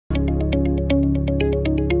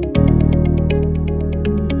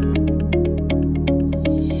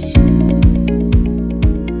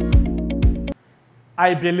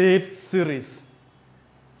I Believe series,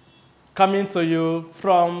 coming to you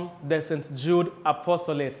from the St. Jude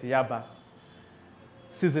Apostolate, Yaba.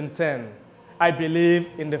 Season 10, I Believe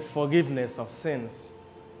in the Forgiveness of Sins.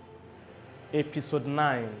 Episode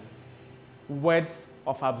 9, Words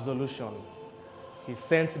of Absolution. He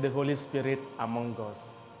sent the Holy Spirit among us.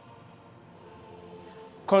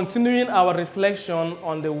 Continuing our reflection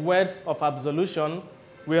on the words of absolution,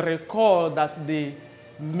 we recall that the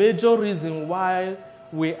major reason why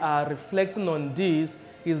we are reflecting on this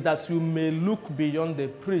is that you may look beyond the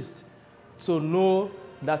priest to know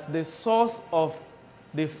that the source of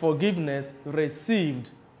the forgiveness received,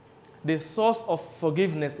 the source of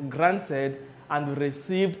forgiveness granted and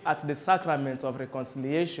received at the sacrament of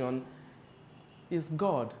reconciliation is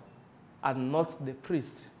God and not the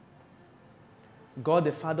priest. God,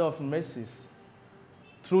 the Father of mercies,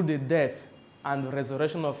 through the death and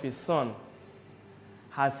resurrection of his Son,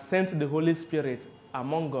 has sent the Holy Spirit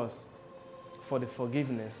among us for the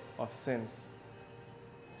forgiveness of sins.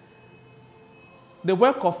 The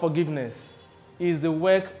work of forgiveness is the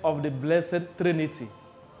work of the Blessed Trinity.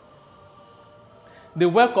 The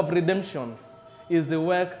work of redemption is the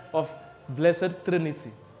work of Blessed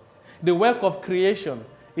Trinity. The work of creation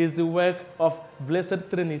is the work of Blessed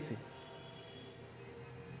Trinity.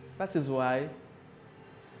 That is why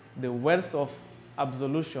the words of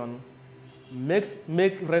absolution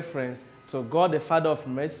make reference to God, the Father of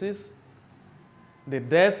mercies, the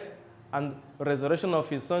death and resurrection of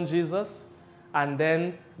his Son Jesus, and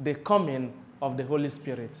then the coming of the Holy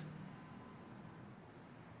Spirit.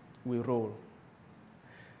 We roll.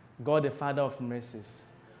 God, the Father of mercies,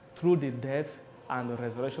 through the death and the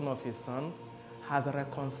resurrection of his Son, has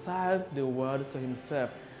reconciled the world to himself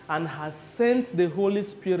and has sent the Holy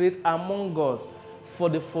Spirit among us for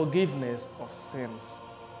the forgiveness of sins.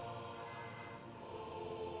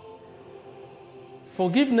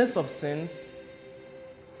 Forgiveness of sins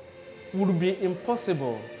would be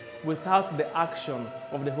impossible without the action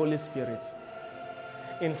of the Holy Spirit.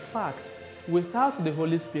 In fact, without the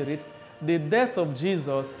Holy Spirit, the death of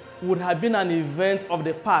Jesus would have been an event of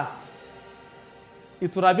the past.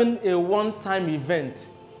 It would have been a one-time event.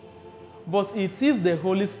 But it is the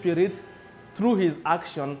Holy Spirit, through his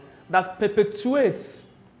action, that perpetuates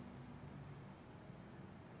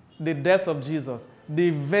the death of Jesus, the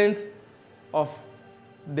event of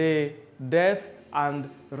the death and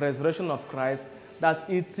resurrection of Christ, that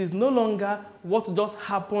it is no longer what just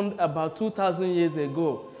happened about 2,000 years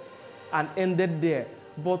ago and ended there,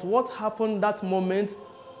 but what happened that moment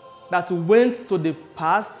that went to the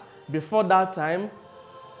past before that time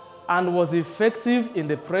and was effective in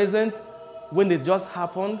the present when it just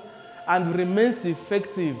happened and remains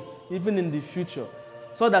effective even in the future,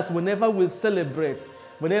 so that whenever we celebrate,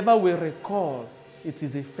 whenever we recall, it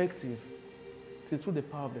is effective. It is through the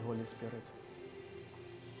power of the Holy Spirit.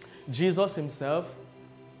 Jesus himself,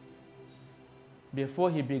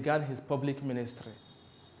 before he began his public ministry,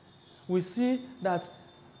 we see that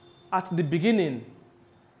at the beginning,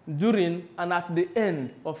 during, and at the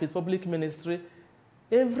end of his public ministry,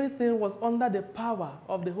 everything was under the power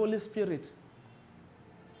of the Holy Spirit.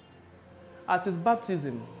 At his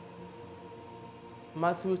baptism,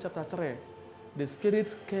 Matthew chapter 3, the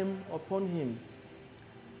Spirit came upon him.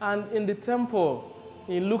 And in the temple,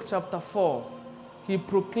 in Luke chapter 4, he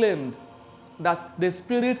proclaimed that the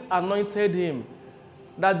Spirit anointed him,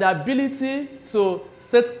 that the ability to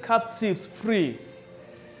set captives free,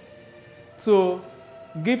 to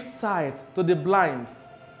give sight to the blind,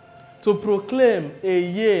 to proclaim a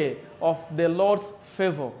year of the Lord's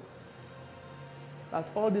favor, that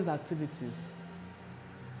all these activities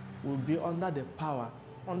will be under the power,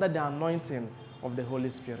 under the anointing of the Holy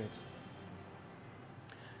Spirit.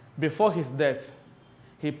 Before his death,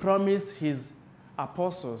 he promised his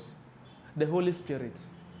apostles the Holy Spirit.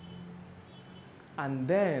 And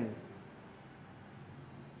then,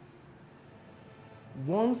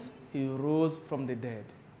 once he rose from the dead,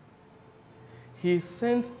 he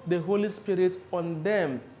sent the Holy Spirit on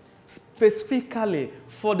them specifically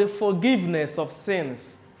for the forgiveness of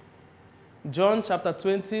sins. John chapter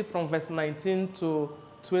 20 from verse 19 to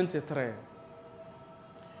 23.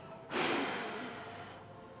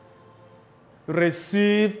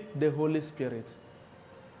 Receive the Holy Spirit.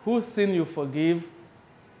 Whose sin you forgive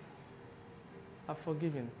are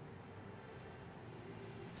forgiven.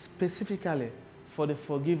 Specifically for the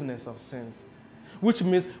forgiveness of sins. Which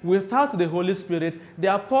means without the Holy Spirit,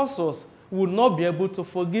 the apostles would not be able to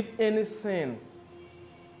forgive any sin.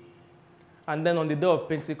 And then on the day of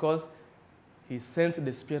Pentecost, he sent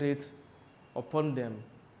the Spirit upon them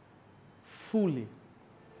fully.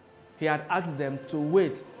 He had asked them to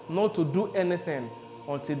wait, not to do anything,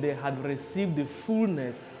 until they had received the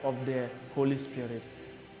fullness of the Holy Spirit.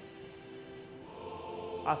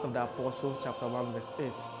 Acts of the Apostles, chapter 1, verse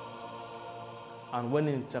 8. And when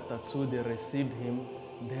in chapter 2 they received him,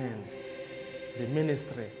 then the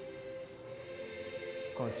ministry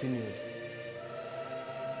continued.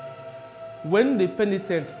 When the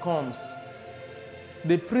penitent comes,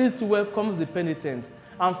 the priest welcomes the penitent,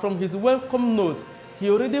 and from his welcome note, he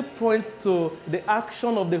already points to the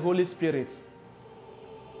action of the Holy Spirit.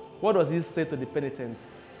 What does he say to the penitent?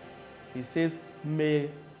 He says, "May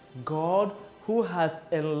God, who has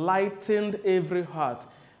enlightened every heart,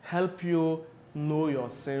 help you know your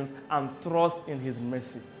sins and trust in his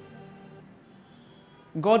mercy."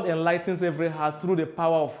 God enlightens every heart through the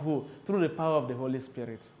power of who? Through the power of the Holy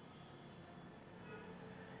Spirit.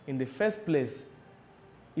 In the first place,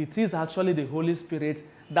 it is actually the Holy Spirit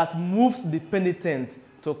that moves the penitent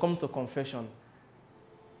to come to confession.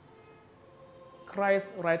 Christ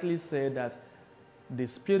rightly said that the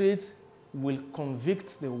Spirit will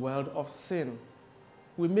convict the world of sin,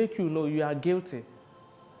 will make you know you are guilty,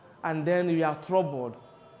 and then you are troubled,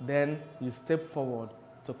 then you step forward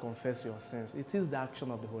to confess your sins. It is the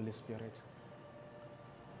action of the Holy Spirit.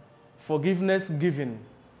 Forgiveness given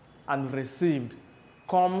and received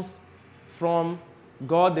comes from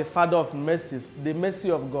God, the Father of mercies, the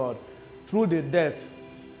mercy of God, through the death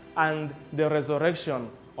and the resurrection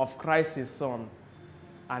of Christ his Son,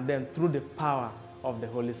 and then through the power of the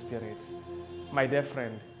Holy Spirit. My dear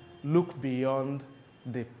friend, look beyond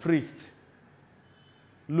the priest.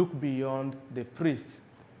 Look beyond the priest.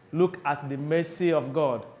 Look at the mercy of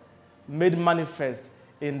God made manifest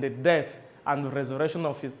in the death and resurrection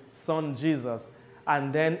of his Son Jesus,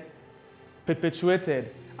 and then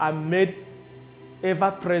perpetuated and made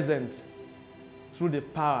ever present through the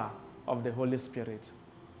power of the Holy Spirit.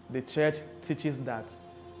 The church teaches that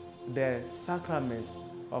the sacrament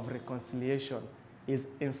of reconciliation is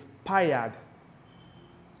inspired,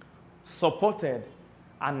 supported,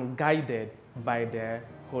 and guided by the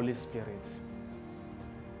Holy Spirit.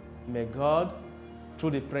 May God,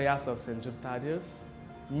 through the prayers of St. Jude Thaddeus,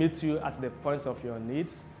 meet you at the points of your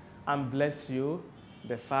needs and bless you,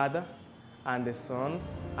 the Father, and the Son,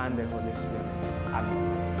 and the Holy Spirit.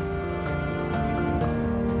 Amen.